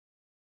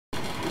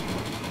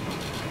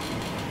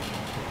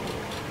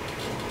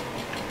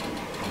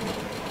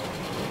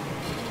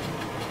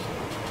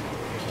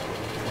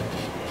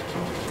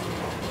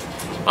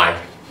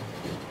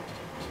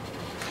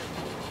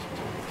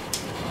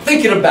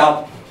thinking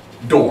about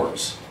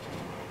doors.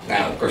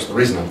 Now, of course, the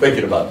reason I'm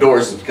thinking about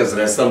doors is because it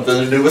has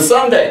something to do with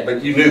Sunday,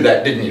 but you knew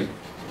that, didn't you?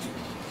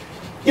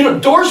 You know,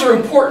 doors are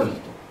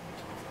important.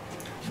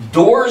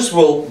 Doors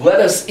will let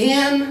us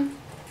in.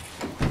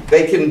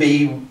 They can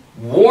be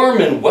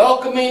warm and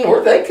welcoming,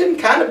 or they can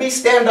kind of be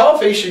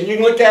standoffish, and you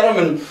can look at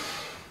them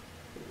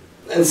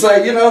and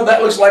say, you know,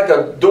 that looks like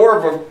a door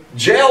of a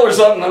jail or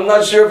something. I'm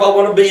not sure if I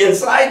want to be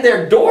inside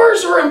there.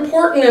 Doors are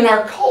important in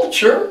our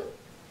culture.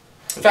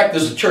 In fact,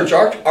 there's a church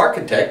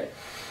architect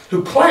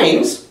who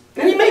claims,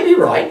 and he may be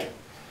right,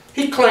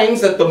 he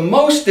claims that the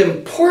most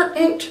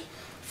important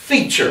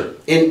feature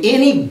in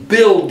any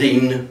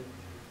building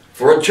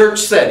for a church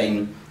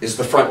setting is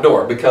the front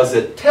door, because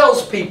it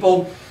tells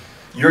people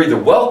you're either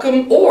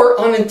welcome, or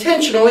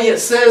unintentionally it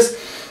says,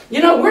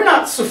 you know, we're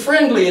not so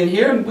friendly in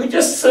here, and we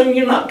just assume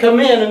you not come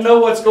in and know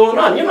what's going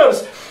on. You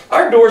notice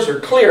our doors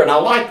are clear, and I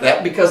like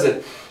that because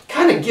it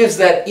kind of gives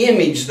that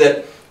image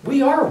that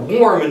we are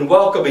warm and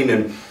welcoming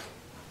and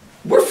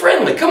we're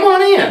friendly. Come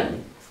on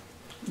in.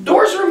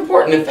 Doors are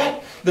important. In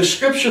fact, the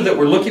scripture that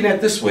we're looking at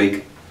this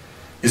week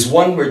is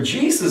one where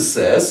Jesus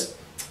says,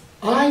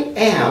 I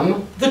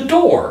am the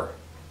door.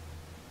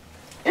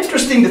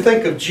 Interesting to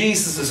think of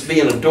Jesus as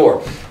being a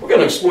door. We're going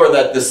to explore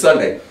that this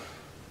Sunday.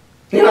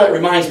 You know, it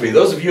reminds me,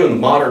 those of you in the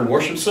modern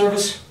worship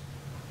service,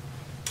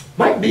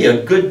 might be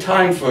a good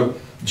time for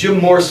Jim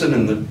Morrison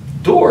and the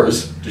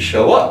Doors to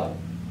show up.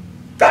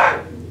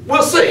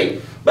 We'll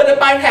see, but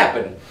it might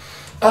happen.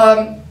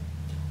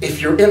 If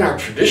you're in our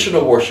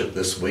traditional worship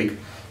this week,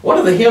 one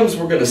of the hymns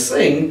we're going to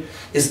sing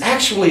is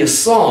actually a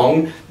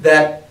song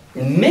that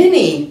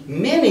many,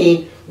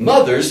 many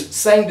mothers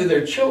sang to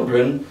their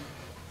children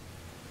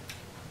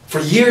for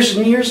years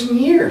and years and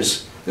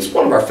years. This is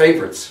one of our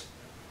favorites.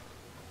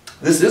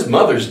 This is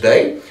Mother's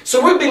Day,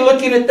 so we'll be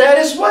looking at that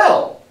as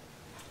well.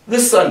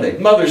 This Sunday,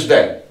 Mother's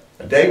Day,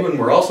 a day when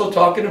we're also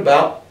talking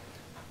about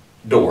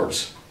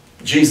doors.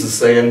 Jesus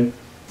saying,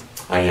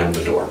 I am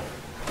the door.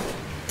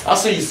 I'll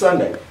see you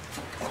Sunday.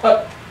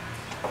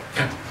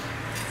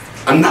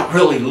 I'm not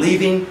really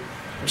leaving.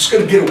 I'm just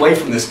going to get away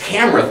from this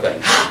camera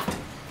thing.